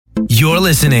You're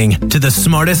listening to the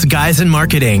smartest guys in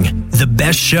marketing, the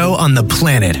best show on the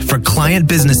planet for client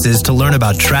businesses to learn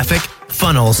about traffic,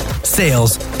 funnels,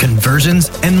 sales, conversions,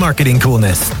 and marketing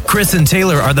coolness. Chris and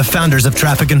Taylor are the founders of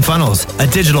Traffic and Funnels, a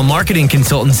digital marketing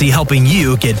consultancy helping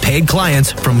you get paid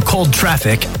clients from cold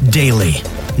traffic daily.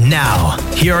 Now,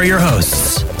 here are your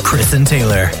hosts, Chris and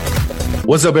Taylor.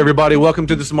 What's up, everybody? Welcome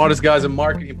to the Smartest Guys in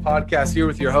Marketing podcast here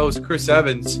with your host, Chris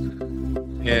Evans,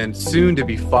 and soon to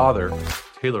be father,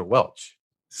 Taylor Welch.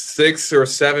 6 or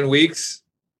 7 weeks,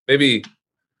 maybe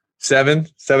 7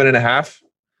 and a half,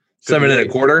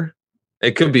 7.25.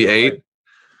 It could be 8.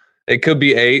 It could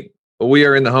be 8, but we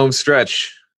are in the home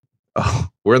stretch. Oh,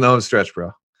 we're in the home stretch,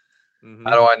 bro. Mm-hmm.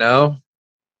 How do I know?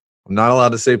 I'm not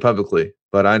allowed to say publicly,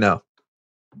 but I know.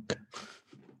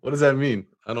 What does that mean?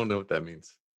 I don't know what that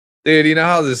means. Dude, you know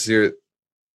how this year,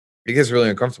 it gets really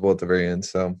uncomfortable at the very end.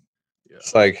 So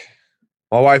It's like,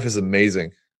 my wife is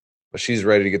amazing, but she's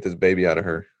ready to get this baby out of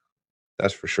her.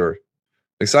 That's for sure.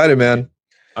 I'm excited, man.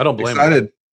 I don't blame her. I'm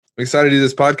excited to do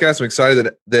this podcast. I'm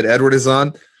excited that Edward is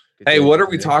on. Hey, what are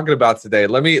we talking about today?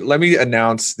 Let me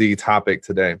announce the topic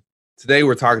today. Today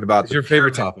we're talking about your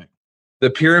favorite topic. The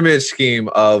pyramid scheme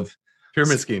of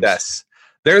schemes. Yes.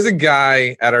 There's a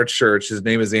guy at our church. His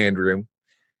name is Andrew,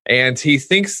 and he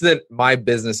thinks that my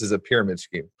business is a pyramid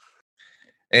scheme.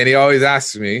 And he always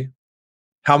asks me,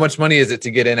 how much money is it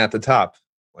to get in at the top?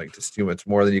 Like, just too much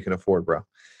more than you can afford, bro.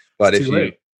 But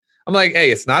I'm like,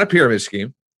 hey, it's not a pyramid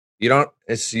scheme. You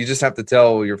just have to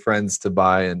tell your friends to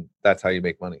buy, and that's how you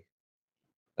make money.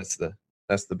 That's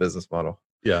the business model.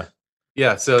 Yeah.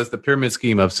 Yeah. So it's the pyramid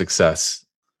scheme of success.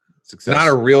 Not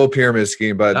a real pyramid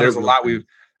scheme, but there's a lot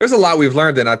we've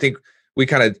learned, and I think we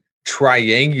kind of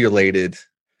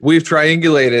we've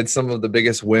triangulated some of the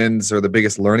biggest wins or the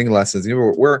biggest learning lessons. You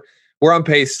know, we're on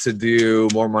pace to do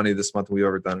more money this month than we've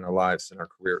ever done in our lives, in our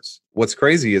careers. What's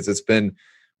crazy is it's been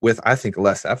with, I think,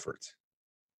 less effort.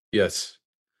 Yes.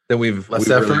 Than we've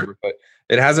effort. Really, but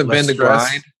it hasn't been the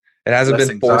grind. It hasn't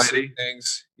been forcing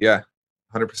things. Yeah.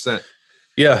 100%.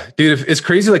 Yeah, dude, it's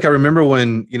crazy. Like, I remember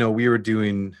when, we were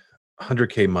doing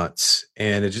 100K months,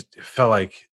 and it felt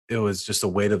like it was just the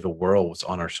weight of the world was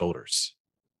on our shoulders.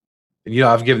 And,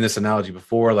 I've given this analogy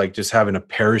before, like just having a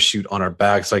parachute on our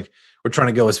backs. Like, we're trying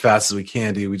to go as fast as we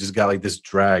can, dude. We just got like this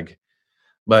drag.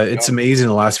 But it's amazing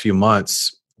the last few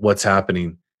months what's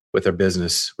happening with our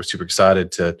business. We're super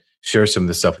excited to share some of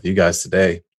this stuff with you guys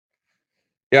today.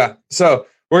 Yeah. So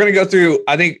we're going to go through,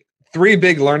 I think, 3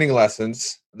 big learning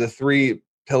lessons, the 3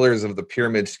 pillars of the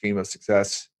pyramid scheme of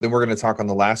success. Then we're going to talk on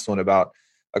the last one about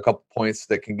a couple points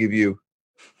that can give you,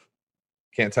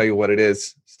 can't tell you what it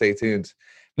is. Stay tuned.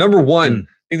 Number 1, I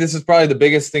think this is probably the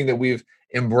biggest thing that we've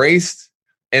embraced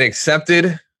and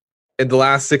accepted in the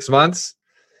last 6 months,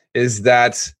 is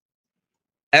that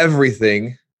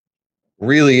everything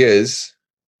really is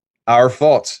our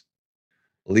fault.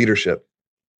 Leadership.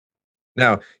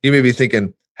 Now, you may be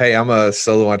thinking, hey, I'm a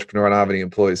solo entrepreneur. I don't have any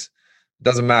employees. It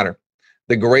doesn't matter.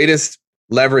 The greatest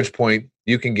leverage point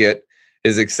you can get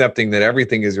is accepting that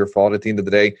everything is your fault. At the end of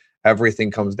the day,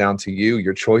 everything comes down to you,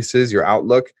 your choices, your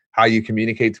outlook, how you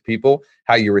communicate to people,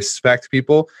 how you respect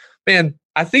people. Man,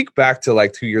 I think back to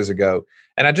like 2 years ago,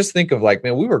 and I just think of like,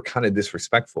 man, we were kind of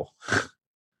disrespectful. Is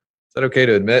that okay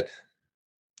to admit?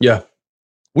 Yeah.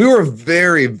 We were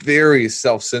very, very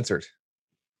self-centered,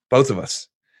 both of us.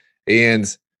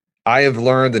 And I have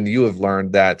learned, and you have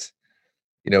learned, that,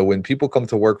 when people come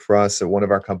to work for us at one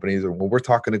of our companies, or when we're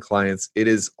talking to clients, it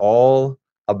is all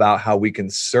about how we can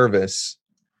service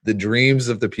the dreams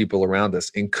of the people around us,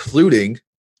 including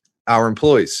our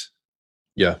employees.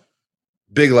 Yeah.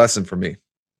 Big lesson for me.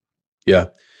 Yeah.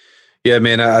 Yeah,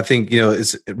 man. I think,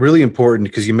 it's really important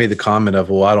because you made the comment of,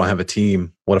 well, I don't have a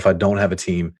team. What if I don't have a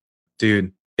team?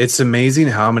 Dude, it's amazing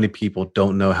how many people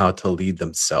don't know how to lead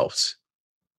themselves.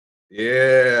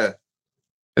 Yeah.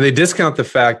 And they discount the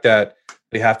fact that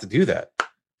they have to do that.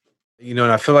 And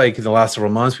I feel like in the last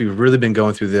several months, we've really been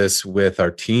going through this with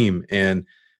our team. And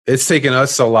it's taken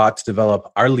us a lot to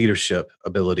develop our leadership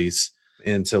abilities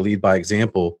and to lead by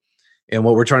example. And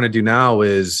what we're trying to do now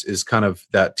is kind of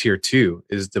that tier 2,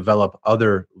 is develop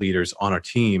other leaders on our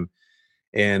team.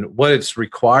 And what it's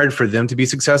required for them to be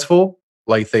successful,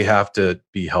 like they have to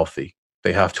be healthy.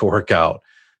 They have to work out.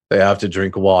 They have to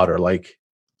drink water, like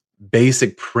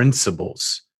basic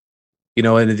principles. In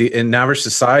an average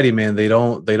society, man, they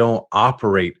don't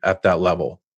operate at that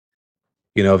level.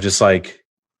 Just like,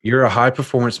 you're a high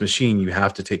performance machine, you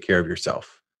have to take care of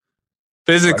yourself.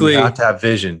 Physically, you have to have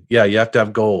vision. Yeah, you have to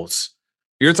have goals.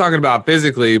 You're talking about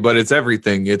physically, but it's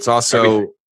everything. It's also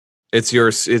It's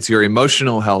your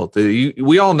emotional health.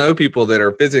 We all know people that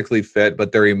are physically fit,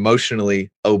 but they're emotionally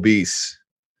obese,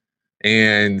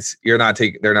 and they're not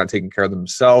taking care of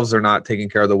themselves. They're not taking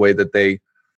care of the way that they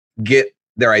get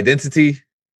their identity.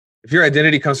 If your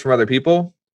identity comes from other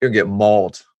people, you're gonna get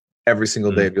mauled every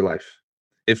single day of your life.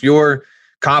 If your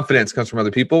confidence comes from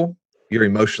other people, you're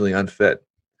emotionally unfit.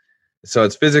 So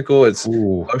it's physical, it's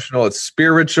emotional, it's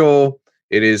spiritual,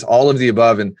 it is all of the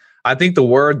above. And I think the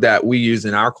word that we use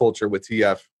in our culture with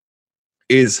TF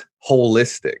is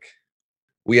holistic.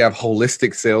 We have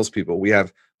holistic salespeople. We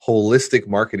have holistic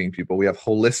marketing people. We have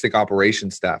holistic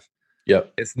operations staff.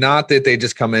 Yep. It's not that they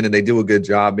just come in and they do a good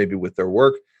job maybe with their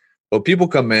work, but people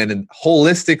come in and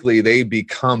holistically they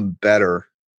become better,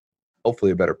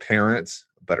 hopefully a better parent,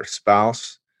 a better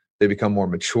spouse. They become more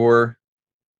mature.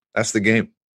 That's the game.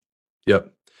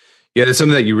 Yep. Yeah, it's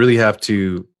something that you really have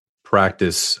to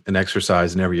practice and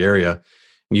exercise in every area.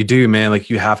 And you do, man, like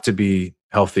you have to be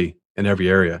healthy in every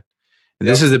area. And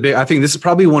this is I think this is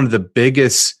probably one of the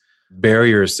biggest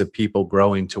barriers to people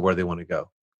growing to where they want to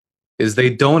go, is they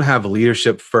don't have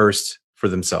leadership first for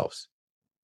themselves.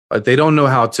 Like they don't know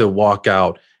how to walk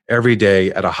out every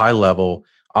day at a high level,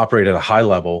 operate at a high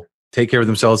level, take care of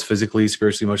themselves physically,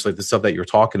 spiritually, emotionally, like the stuff that you're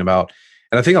talking about.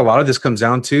 And I think a lot of this comes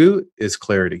down to is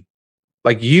clarity.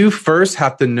 Like you first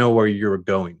have to know where you're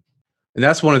going. And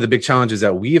that's one of the big challenges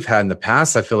that we have had in the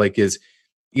past, I feel like, is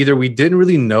either we didn't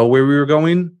really know where we were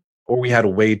going or we had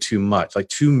way too much, like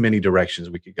too many directions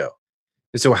we could go.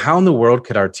 And so how in the world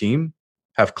could our team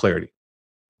have clarity?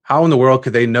 How in the world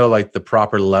could they know like the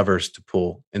proper levers to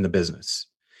pull in the business?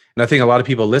 And I think a lot of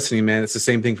people listening, man, it's the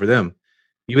same thing for them.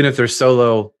 Even if they're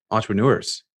solo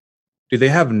entrepreneurs, do they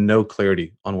have no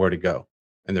clarity on where to go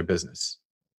in their business?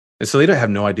 And so they don't have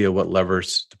no idea what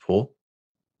levers to pull.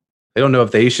 They don't know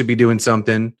if they should be doing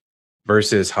something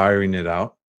versus hiring it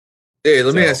out. Hey,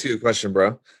 let me ask you a question, bro.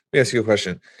 Let me ask you a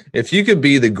question. If you could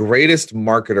be the greatest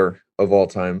marketer of all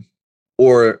time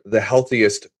or the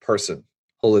healthiest person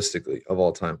holistically of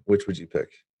all time, which would you pick?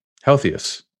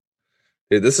 Healthiest.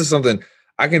 Dude, this is something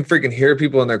I can freaking hear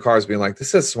people in their cars being like,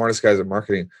 this is the smartest guys in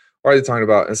marketing. What are they talking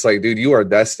about? And it's like, dude, you are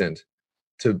destined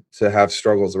to have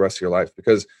struggles the rest of your life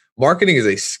because marketing is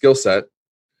a skill set.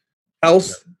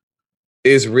 Health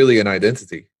is really an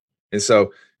identity. And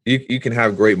so you can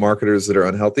have great marketers that are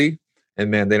unhealthy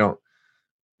and man, they don't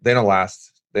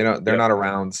last. They're not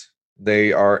around.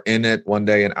 They are in it one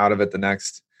day and out of it the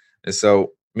next. And so,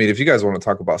 I mean, if you guys want to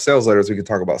talk about sales letters, we can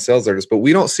talk about sales letters, but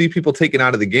we don't see people taken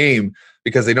out of the game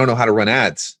because they don't know how to run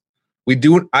ads. I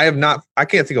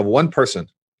can't think of one person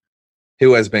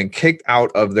who has been kicked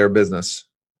out of their business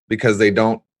because they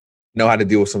don't know how to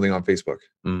deal with something on Facebook.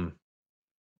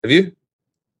 Have you?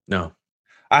 No.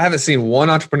 I haven't seen one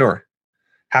entrepreneur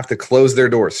have to close their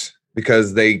doors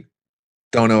because they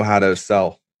don't know how to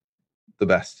sell the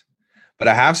best. But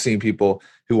I have seen people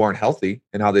who aren't healthy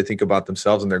and how they think about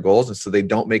themselves and their goals. And so they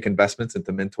don't make investments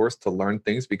into mentors to learn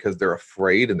things because they're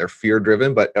afraid and they're fear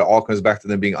driven, but it all comes back to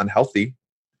them being unhealthy.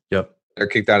 Yep. They're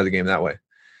kicked out of the game that way.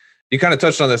 You kind of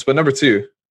touched on this, but number two,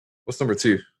 what's number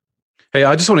two? Hey,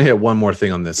 I just want to hit one more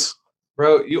thing on this.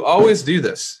 Bro, you always do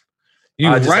this. You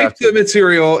write the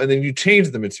material and then you change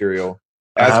the material.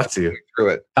 I have to. Through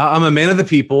it. I'm a man of the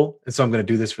people, and so I'm going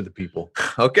to do this for the people.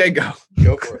 Okay, go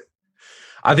for it.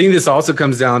 I think this also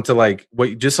comes down to like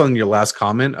what just on your last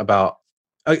comment about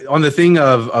on the thing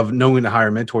of knowing to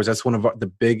hire mentors. That's one of the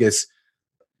biggest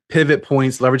pivot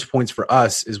points, leverage points for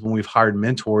us is when we've hired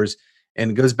mentors,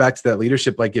 and it goes back to that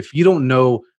leadership. Like if you don't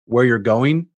know where you're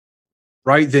going,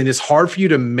 right, then it's hard for you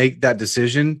to make that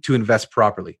decision to invest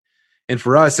properly. And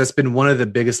for us, that's been one of the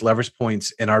biggest leverage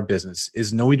points in our business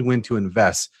is knowing when to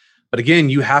invest. But again,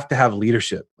 you have to have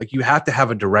leadership. Like you have to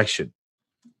have a direction,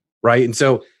 right? And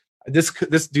so this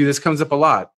comes up a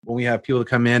lot when we have people that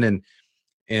come in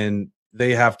and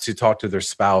they have to talk to their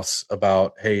spouse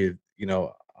about, hey, you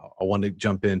know, I want to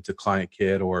jump into Client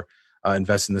Kit or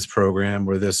invest in this program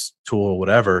or this tool or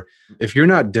whatever. If you're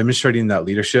not demonstrating that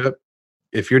leadership,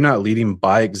 if you're not leading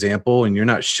by example and you're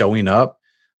not showing up,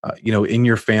 in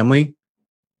your family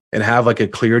and have like a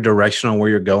clear direction on where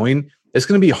you're going, it's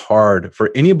going to be hard for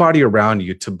anybody around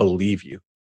you to believe you,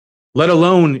 let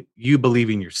alone you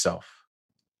believing yourself,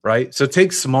 right? So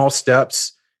take small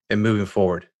steps and moving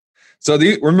forward. So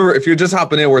remember, if you're just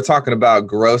hopping in, we're talking about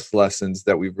growth lessons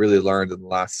that we've really learned in the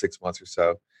last 6 months or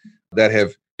so that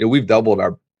have, we've doubled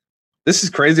this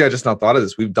is crazy. I just not thought of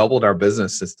this. We've doubled our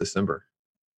business since December.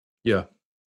 Yeah.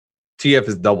 TF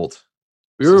has doubled.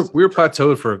 We were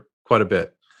plateaued for quite a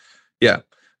bit. Yeah.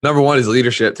 Number one is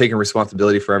leadership, taking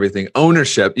responsibility for everything.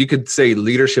 Ownership. You could say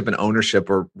leadership and ownership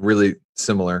are really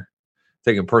similar,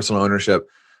 taking personal ownership.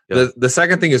 Yeah. The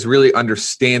second thing is really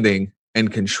understanding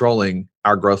and controlling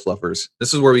our growth levers.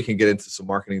 This is where we can get into some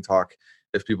marketing talk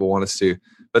if people want us to.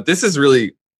 But this is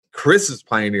really, Chris has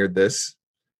pioneered this.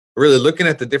 Really looking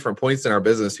at the different points in our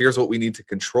business. Here's what we need to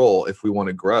control if we want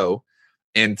to grow,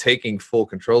 and taking full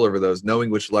control over those, knowing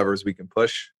which levers we can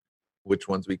push, which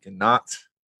ones we cannot.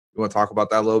 You want to talk about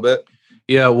that a little bit?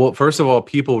 Yeah. Well, first of all,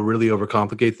 people really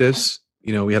overcomplicate this.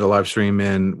 We had a live stream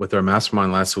in with our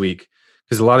mastermind last week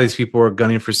because a lot of these people are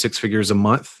gunning for 6 figures a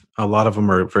month. A lot of them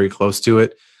are very close to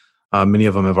it. Many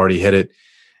of them have already hit it.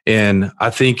 And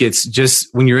I think it's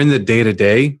just when you're in the day to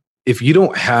day, if you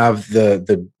don't have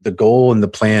the goal and the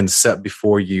plan set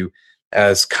before you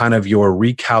as kind of your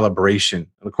recalibration,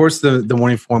 and of course the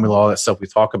winning formula, all that stuff we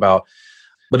talk about,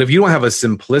 but if you don't have a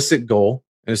simplistic goal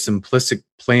and a simplistic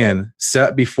plan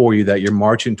set before you that you're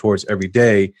marching towards every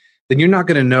day, then you're not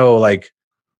going to know like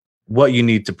what you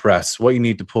need to press, what you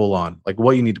need to pull on, like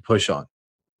what you need to push on.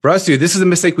 For us, dude, this is a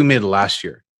mistake we made last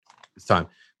year. This time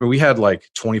where we had like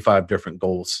 25 different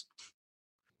goals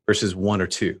versus 1 or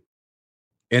 2.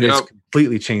 And it's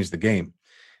completely changed the game.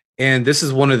 And this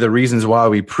is one of the reasons why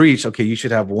we preach, okay, you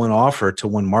should have one offer to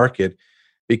one market,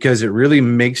 because it really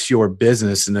makes your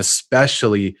business, and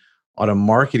especially on a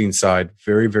marketing side,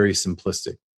 very, very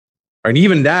simplistic. And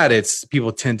even that, it's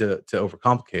people tend to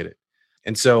overcomplicate it.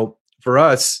 And so for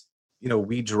us,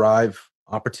 we drive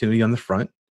opportunity on the front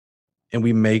and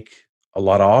we make a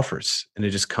lot of offers. And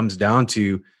it just comes down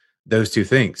to those two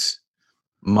things.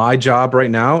 My job right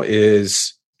now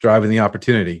is driving the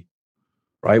opportunity,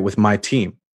 right, with my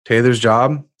team. Taylor's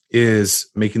job is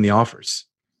making the offers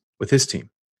with his team.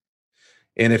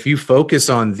 And if you focus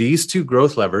on these two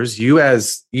growth levers,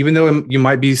 even though you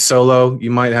might be solo, you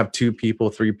might have 2 people,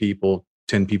 3 people,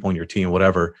 10 people on your team,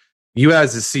 whatever. You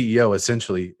as the CEO,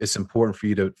 essentially, it's important for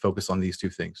you to focus on these 2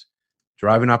 things: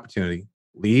 driving opportunity,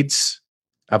 leads,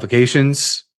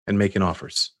 applications, and making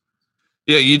offers.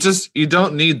 Yeah, you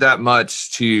don't need that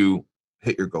much to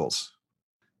hit your goals.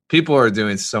 People are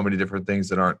doing so many different things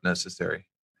that aren't necessary.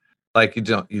 Like you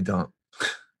don't. You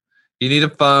need a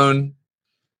phone.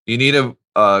 You need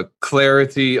a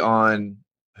clarity on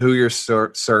who you're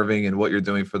serving and what you're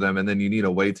doing for them. And then you need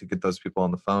a way to get those people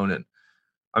on the phone. And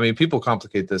I mean, people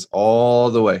complicate this all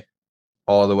the way.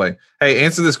 Hey,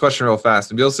 answer this question real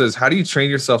fast. And Bill says, how do you train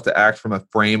yourself to act from a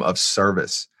frame of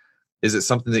service? Is it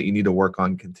something that you need to work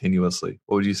on continuously?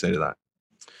 What would you say to that?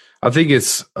 I think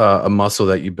it's a muscle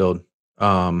that you build.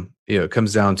 It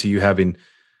comes down to you having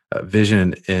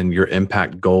vision and your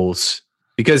impact goals.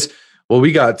 Because what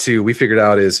we figured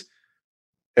out is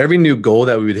every new goal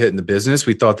that we would hit in the business,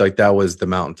 we thought like that was the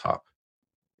mountaintop.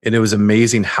 And it was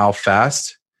amazing how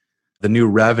fast the new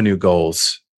revenue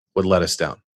goals would let us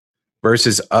down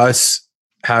versus us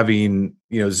having,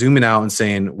 zooming out and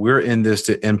saying, we're in this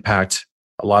to impact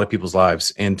a lot of people's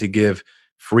lives and to give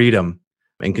freedom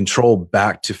and control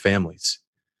back to families.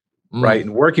 Right.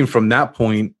 And working from that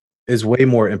point is way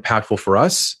more impactful for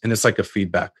us. And it's like a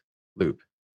feedback loop.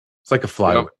 It's like a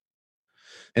flywheel. Yep.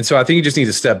 And so I think you just need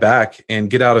to step back and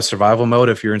get out of survival mode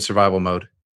if you're in survival mode.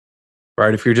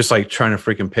 Right. If you're just like trying to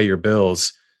freaking pay your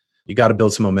bills, you got to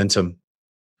build some momentum.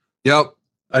 Yep.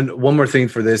 And one more thing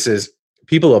for this is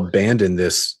people abandon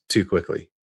this too quickly.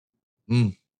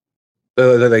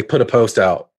 They put a post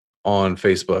out on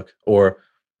Facebook or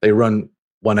they run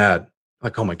one ad.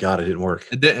 Like, oh my God, it didn't work.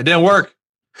 It didn't work.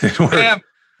 Damn.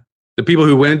 The people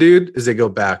who win, dude, is they go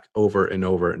back over and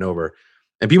over and over.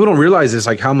 And people don't realize this,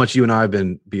 like how much you and I have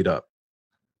been beat up.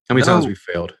 How many times we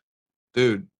failed.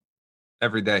 Dude,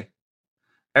 every day.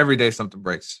 Every day something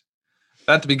breaks.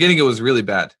 At the beginning, it was really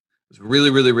bad. It was really,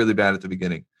 really, really bad at the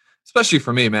beginning. Especially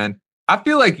for me, man. I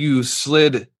feel like you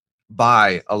slid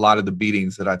by a lot of the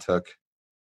beatings that I took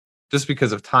just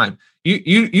because of time.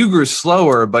 You grew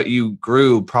slower, but you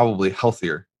grew probably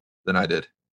healthier than I did.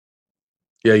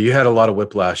 Yeah, you had a lot of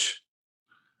whiplash.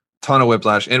 Ton of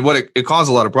whiplash. And what it caused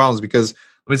a lot of problems because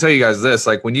let me tell you guys this,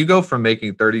 like when you go from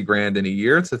making 30 grand in a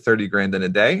year to 30 grand in a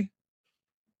day,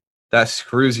 that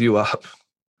screws you up.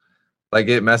 Like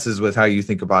it messes with how you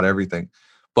think about everything.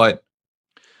 But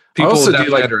people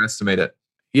definitely underestimate it.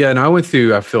 Yeah, and I went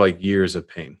through, I feel like years of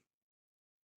pain.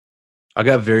 I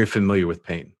got very familiar with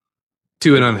pain.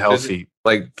 To an unhealthy.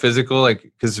 Like physical, like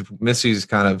because Missy's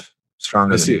kind of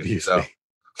stronger than you. So.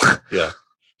 Yeah.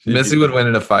 Missy would win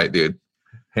in a fight, dude.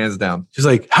 Hands down. She's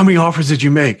like, how many offers did you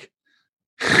make?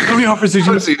 How many offers did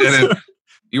you make?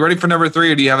 You ready for number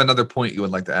 3 or do you have another point you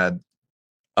would like to add?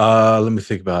 Let me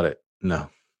think about it. No.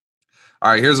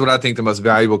 All right, here's what I think the most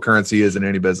valuable currency is in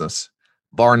any business.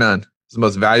 Bar none. It's the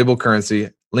most valuable currency.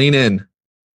 Lean in,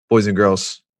 boys and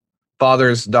girls.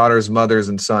 Fathers, daughters, mothers,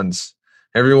 and sons.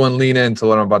 Everyone lean into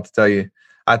what I'm about to tell you.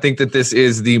 I think that this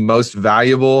is the most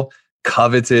valuable,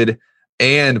 coveted,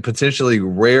 and potentially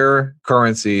rare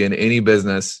currency in any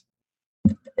business.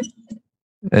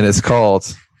 And it's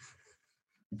called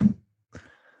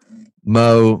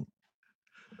momentum.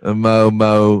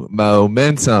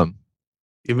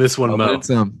 You missed one.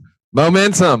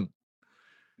 Momentum.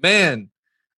 Man,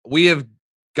 we have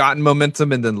gotten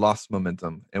momentum and then lost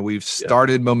momentum. And we've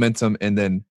started momentum and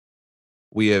then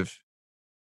we have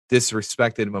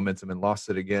disrespected momentum and lost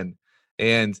it again.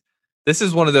 And this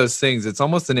is one of those things. It's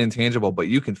almost an intangible, but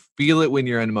you can feel it when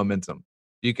you're in momentum.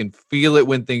 You can feel it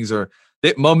when things are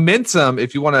momentum.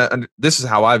 If you want to, this is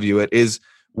how I view it, is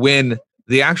when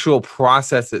the actual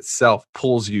process itself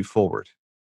pulls you forward.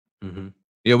 Mm-hmm.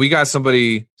 You know, we got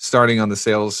somebody starting on the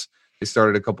sales. They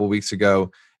started a couple of weeks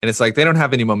ago, and it's like they don't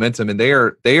have any momentum, and they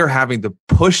are having to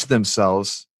push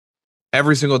themselves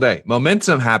every single day.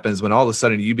 Momentum happens when all of a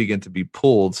sudden you begin to be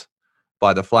pulled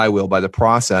by the flywheel, by the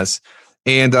process.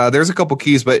 And there's a couple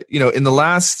keys, but in the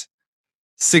last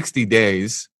 60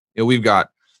 days, we've got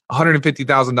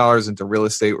 $150,000 into real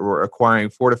estate. We're acquiring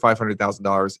 $400,000 to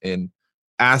 $500,000 in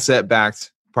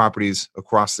asset-backed properties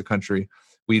across the country.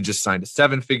 We just signed a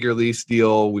 7-figure lease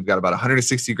deal. We've got about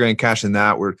 $160,000 cash in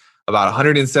that. We're about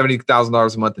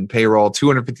 $170,000 a month in payroll,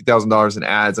 $250,000 in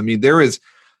ads. I mean,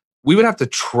 we would have to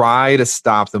try to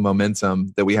stop the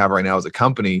momentum that we have right now as a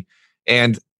company.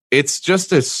 And it's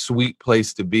just a sweet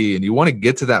place to be. And you want to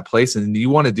get to that place and you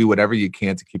want to do whatever you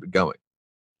can to keep it going.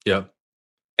 Yeah.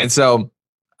 And so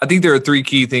I think there are 3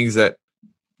 key things that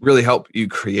really help you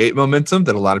create momentum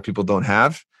that a lot of people don't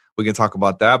have. We can talk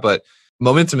about that, but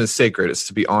momentum is sacred. It's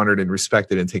to be honored and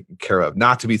respected and taken care of,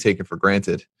 not to be taken for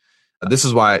granted. This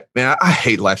is why, man, I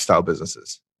hate lifestyle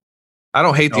businesses. I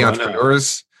don't hate the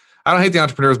entrepreneurs. I don't hate the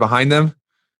entrepreneurs behind them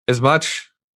as much,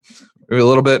 maybe a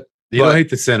little bit. You don't hate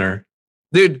the center.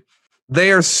 Dude,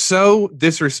 they are so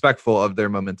disrespectful of their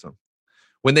momentum.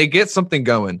 When they get something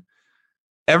going,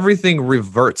 everything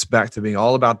reverts back to being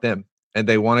all about them, and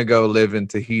they want to go live in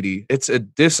Tahiti. It's a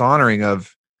dishonoring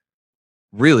of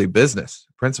really business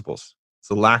principles. It's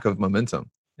a lack of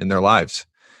momentum in their lives.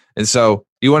 And so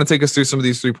you want to take us through some of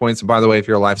these 3 points. And by the way, if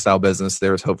you're a lifestyle business,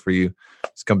 there's hope for you.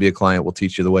 Just come be a client. We'll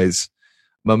teach you the ways.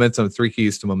 Momentum, 3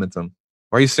 keys to momentum.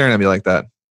 Why are you staring at me like that?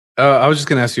 I was just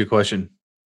going to ask you a question.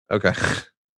 Okay,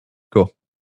 cool.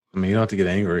 I mean, you don't have to get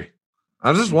angry.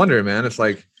 I was just wondering, man. It's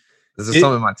like, is there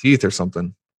something in my teeth or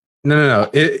something? No.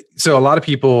 So a lot of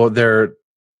people, they're,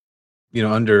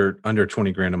 under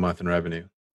 $20,000 a month in revenue.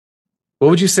 What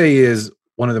would you say is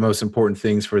one of the most important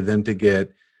things for them to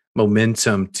get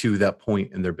momentum to that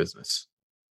point in their business?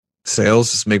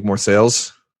 Sales, just make more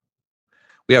sales.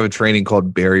 We have a training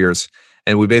called Barriers,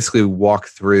 and we basically walk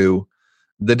through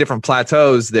the different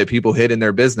plateaus that people hit in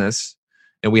their business.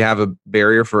 And we have a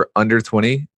barrier for under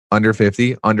 20, under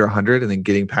 50, under 100, and then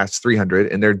getting past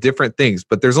 300. And they're different things,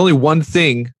 but there's only one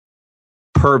thing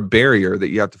per barrier that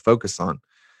you have to focus on.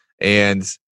 And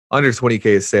under 20K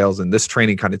is sales. And this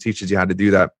training kind of teaches you how to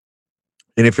do that.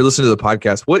 And if you're listening to the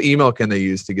podcast, what email can they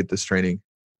use to get this training?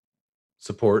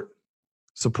 Support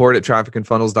at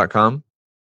trafficandfunnels.com.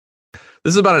 This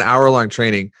is about an hour-long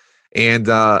training. And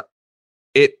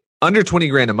it under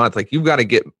 $20,000 a month, like you've got to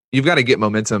get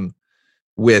momentum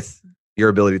with your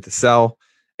ability to sell.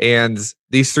 And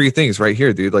these 3 things right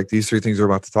here, dude, like these 3 things we're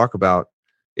about to talk about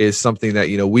is something that,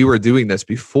 we were doing this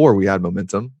before we had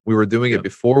momentum. We were doing it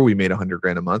before we made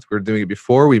 $100,000 a month. We were doing it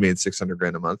before we made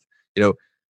 $600,000 a month. You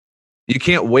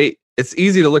can't wait. It's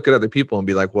easy to look at other people and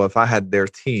be like, well, if I had their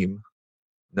team,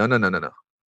 no.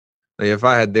 If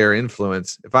I had their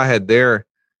influence, if I had their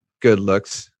good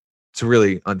looks, it's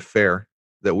really unfair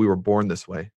that we were born this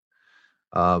way.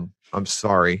 I'm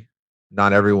sorry.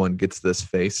 Not everyone gets this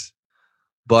face,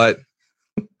 but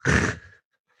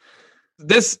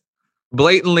this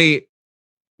blatantly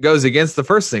goes against the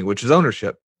first thing, which is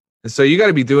ownership. And so you got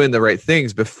to be doing the right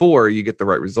things before you get the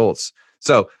right results.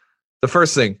 So the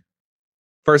first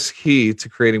key to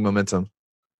creating momentum,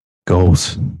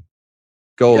 goals.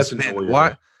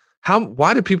 Man,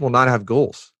 why do people not have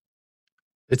goals?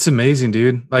 It's amazing,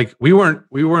 dude. Like we weren't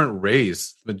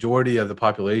raised, the majority of the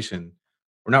population,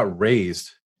 we're not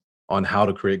raised on how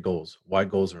to create goals, why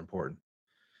goals are important.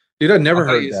 Dude, I never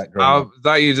heard that. I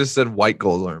thought you just said white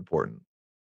goals are important.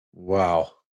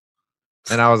 Wow.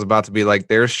 And I was about to be like,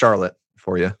 there's Charlotte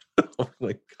for you. Oh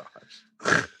my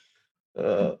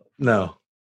gosh. No.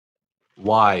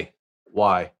 Why?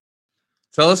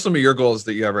 Tell us some of your goals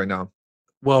that you have right now.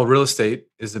 Well, real estate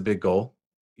is a big goal.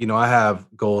 I have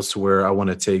goals to where I want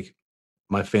to take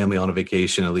my family on a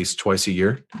vacation at least twice a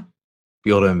year, be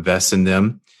able to invest in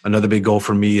them. Another big goal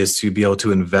for me is to be able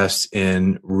to invest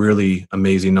in really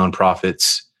amazing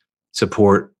nonprofits,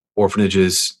 support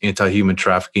orphanages, anti-human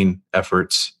trafficking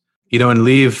efforts,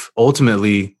 and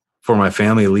ultimately for my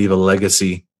family, leave a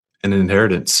legacy and an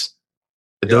inheritance.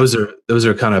 But those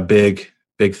are kind of big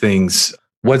things.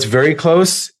 What's very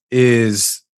close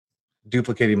is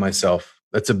duplicating myself.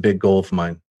 That's a big goal of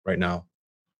mine right now.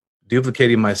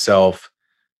 Duplicating myself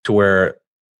to where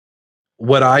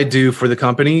what I do for the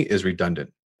company is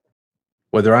redundant.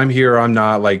 Whether I'm here or I'm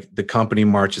not, like the company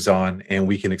marches on and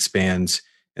we can expand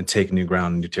and take new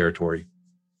ground and new territory.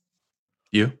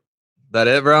 You? That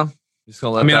it, bro? Just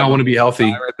gonna let I want to be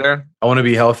healthy right there. I want to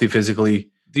be healthy physically.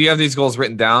 Do you have these goals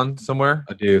written down somewhere?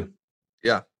 I do.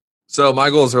 Yeah. So my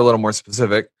goals are a little more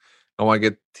specific. I want to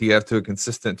get TF to a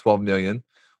consistent 12 million.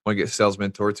 I want to get Sales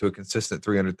Mentor to a consistent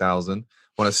 300,000.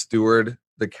 I want to steward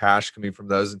the cash coming from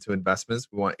those into investments.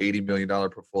 We want $80 million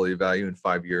portfolio value in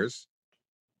 5 years.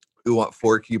 We want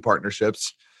 4 key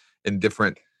partnerships in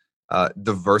different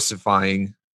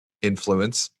diversifying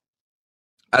influence.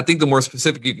 I think the more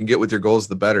specific you can get with your goals,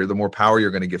 the better, the more power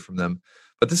you're going to get from them.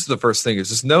 But this is the first thing, is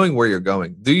just knowing where you're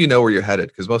going. Do you know where you're headed?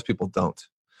 Because most people don't.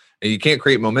 And you can't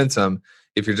create momentum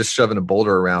if you're just shoving a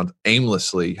boulder around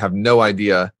aimlessly, have no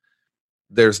idea.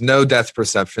 There's no depth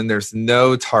perception. There's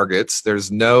no targets.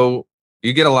 You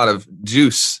get a lot of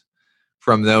juice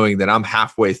from knowing that I'm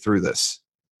halfway through this.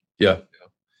 Yeah.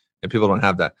 And people don't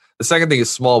have that. The second thing is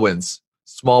small wins.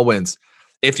 Small wins.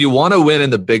 If you want to win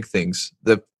in the big things,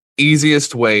 the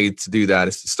easiest way to do that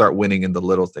is to start winning in the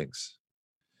little things.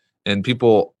 And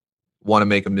people want to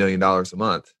make $1 million a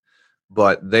month,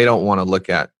 but they don't want to look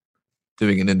at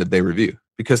doing an end-of-day review,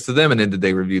 because to them, an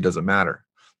end-of-day review doesn't matter.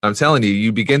 I'm telling you,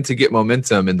 you begin to get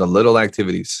momentum in the little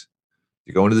activities.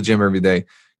 You're going to the gym every day.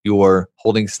 You're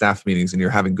holding staff meetings and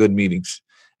you're having good meetings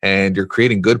and you're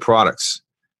creating good products.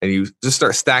 And you just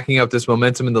start stacking up this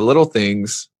momentum in the little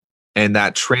things, and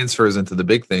that transfers into the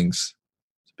big things.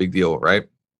 It's a big deal, right?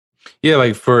 Yeah,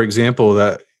 like for example,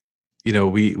 that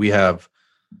we have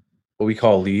what we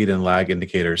call lead and lag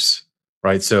indicators,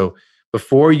 right? So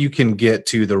before you can get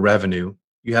to the revenue,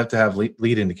 you have to have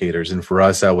lead indicators. And for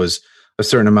us, that was a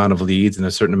certain amount of leads and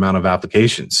a certain amount of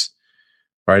applications,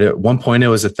 right? At one point, it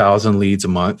was 1,000 leads a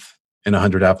month and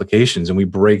 100 applications. And we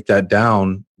break that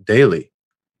down daily.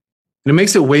 And it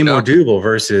makes it way more doable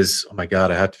versus, oh my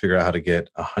God, I have to figure out how to get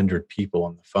 100 people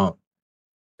on the phone.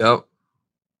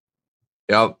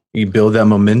 Yep. You build that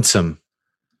momentum.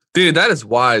 Dude, that is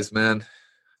wise, man.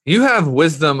 You have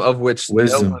wisdom of which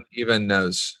no one even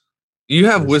knows. You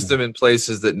have wisdom in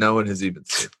places that no one has even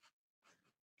seen.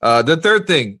 The third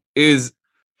thing is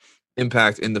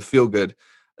impact in the feel good.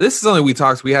 This is something we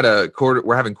talked. We had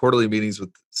we're having quarterly meetings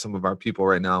with some of our people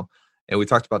right now, and we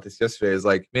talked about this yesterday. Is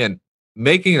like, man,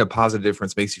 making a positive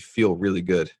difference makes you feel really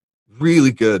good.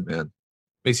 Really good, man.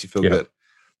 Makes you feel good.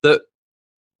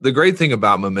 The great thing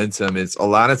about momentum is a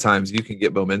lot of times you can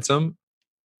get momentum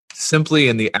simply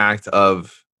in the act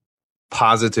of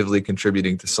positively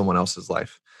contributing to someone else's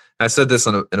life. And I said this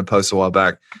in a post a while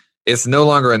back. It's no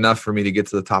longer enough for me to get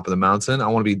to the top of the mountain. I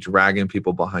want to be dragging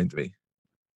people behind me.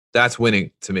 That's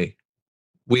winning to me.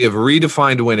 We have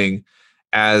redefined winning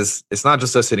as it's not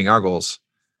just us hitting our goals.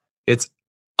 It's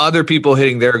other people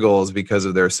hitting their goals because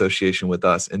of their association with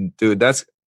us. And dude, that's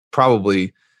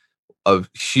probably a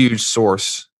huge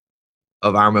source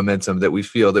of our momentum, that we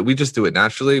feel that we just do it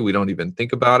naturally. We don't even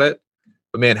think about it.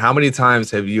 But man, how many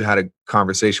times have you had a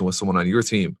conversation with someone on your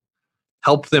team,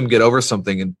 help them get over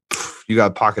something, and you got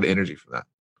a pocket of energy from that?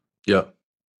 Yeah.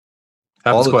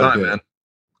 All the time, man.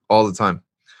 All the time.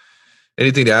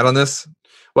 Anything to add on this?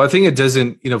 Well, I think it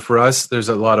doesn't, for us, there's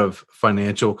a lot of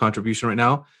financial contribution right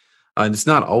now. And it's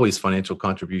not always financial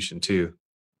contribution too,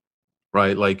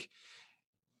 right? Like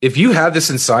if you have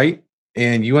this insight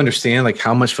and you understand like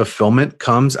how much fulfillment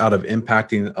comes out of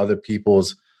impacting other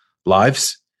people's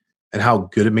lives and how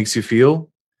good it makes you feel,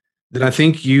 then I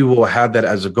think you will have that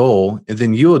as a goal. And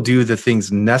then you will do the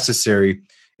things necessary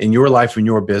in your life and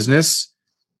your business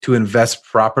to invest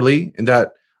properly. And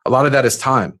that a lot of that is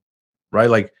time, right?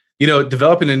 Like,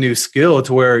 developing a new skill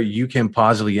to where you can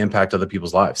positively impact other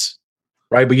people's lives,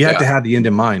 right? But you have to have the end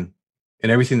in mind in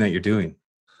everything that you're doing.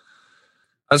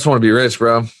 I just want to be rich,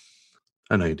 bro.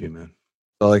 I know you do, man.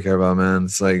 That's all I care about, man.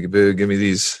 It's like, dude, give me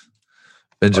these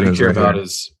Benjamins. All you care about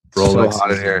is Rolex. So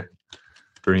hot in here.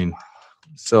 Green.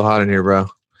 So hot in here, bro.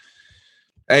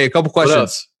 Hey, a couple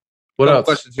questions. What else?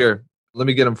 Questions here. Let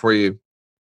me get them for you.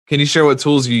 Can you share what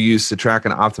tools you use to track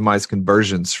and optimize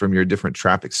conversions from your different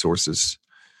traffic sources?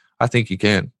 I think you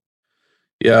can.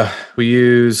 Yeah, we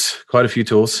use quite a few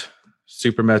tools: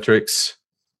 Supermetrics,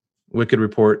 Wicked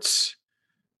Reports,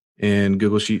 and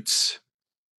Google Sheets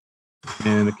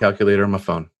and a calculator on my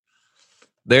phone.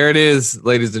 There it is,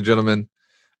 ladies and gentlemen.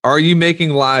 Are you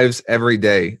making lives every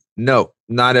day? No,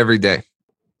 not every day.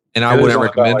 And I wouldn't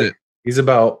recommend it. He's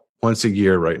about once a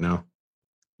year right now.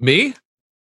 Me?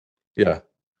 Yeah.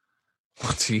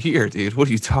 Once a year, dude. What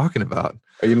are you talking about?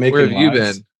 Are you making Where have you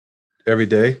been? Every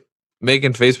day?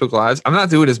 Making Facebook Lives? I'm not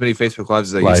doing as many Facebook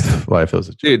Lives as I used to. Life is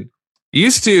a dude.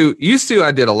 Used to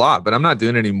I did a lot, but I'm not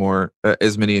doing anymore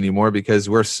as many anymore because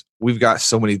we've got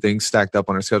so many things stacked up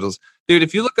on our schedules. Dude,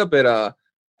 if you look up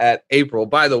at April,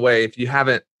 by the way, if you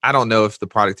haven't, I don't know if the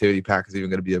productivity pack is even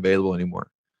going to be available anymore.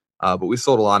 But we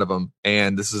sold a lot of them,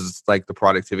 and this is like the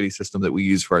productivity system that we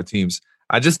use for our teams.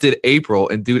 I just did April,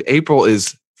 and dude, April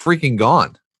is freaking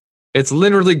gone. It's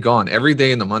literally gone. Every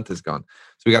day in the month is gone.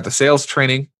 So we got the sales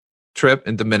training trip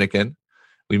in Dominican.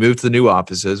 We moved to the new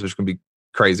offices, which can be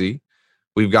crazy.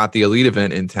 We've got the elite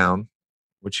event in town,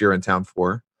 which you're in town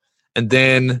for. And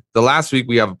then the last week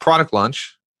we have a product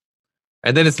launch.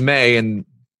 And then it's May, and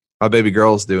my baby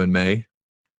girl's due in May.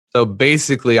 So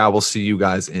basically I will see you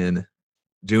guys in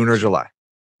June or July.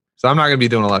 So I'm not going to be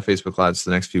doing a lot of Facebook Lives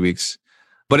the next few weeks.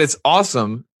 But it's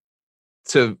awesome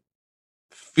to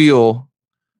feel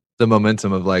the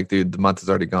momentum of like, dude, the month is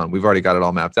already gone. We've already got it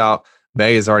all mapped out.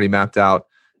 May is already mapped out.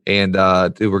 And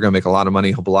dude, we're going to make a lot of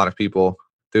money, help a lot of people.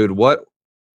 Dude, what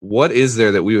is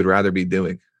there that we would rather be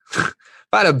doing? If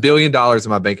I had $1 billion in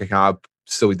my bank account, I'd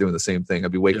still be doing the same thing.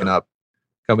 I'd be waking up,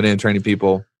 coming in, training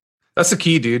people. That's the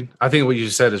key, dude. I think what you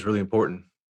just said is really important.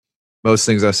 Most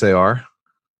things I say are.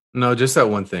 No, just that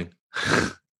one thing.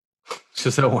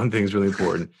 Just that one thing is really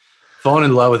important. Falling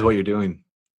in love with what you're doing.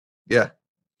 Yeah.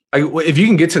 If you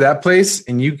can get to that place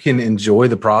and you can enjoy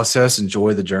the process,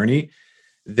 enjoy the journey,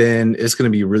 then it's going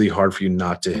to be really hard for you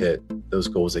not to hit those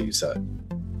goals that you set.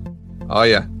 Oh,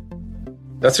 yeah.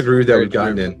 That's a groove that we've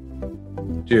gotten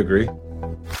in. Do you agree?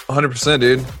 100%,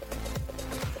 dude.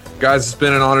 Guys, it's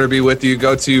been an honor to be with you.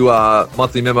 Go to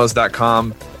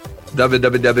monthlymemos.com,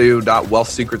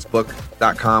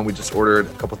 www.wealthsecretsbook.com. We just ordered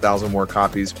a couple thousand more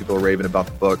copies. People are raving about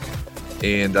the book.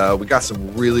 And we got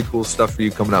some really cool stuff for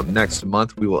you coming up next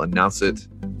month. We will announce it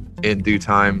in due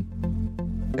time.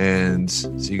 And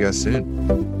see you guys soon.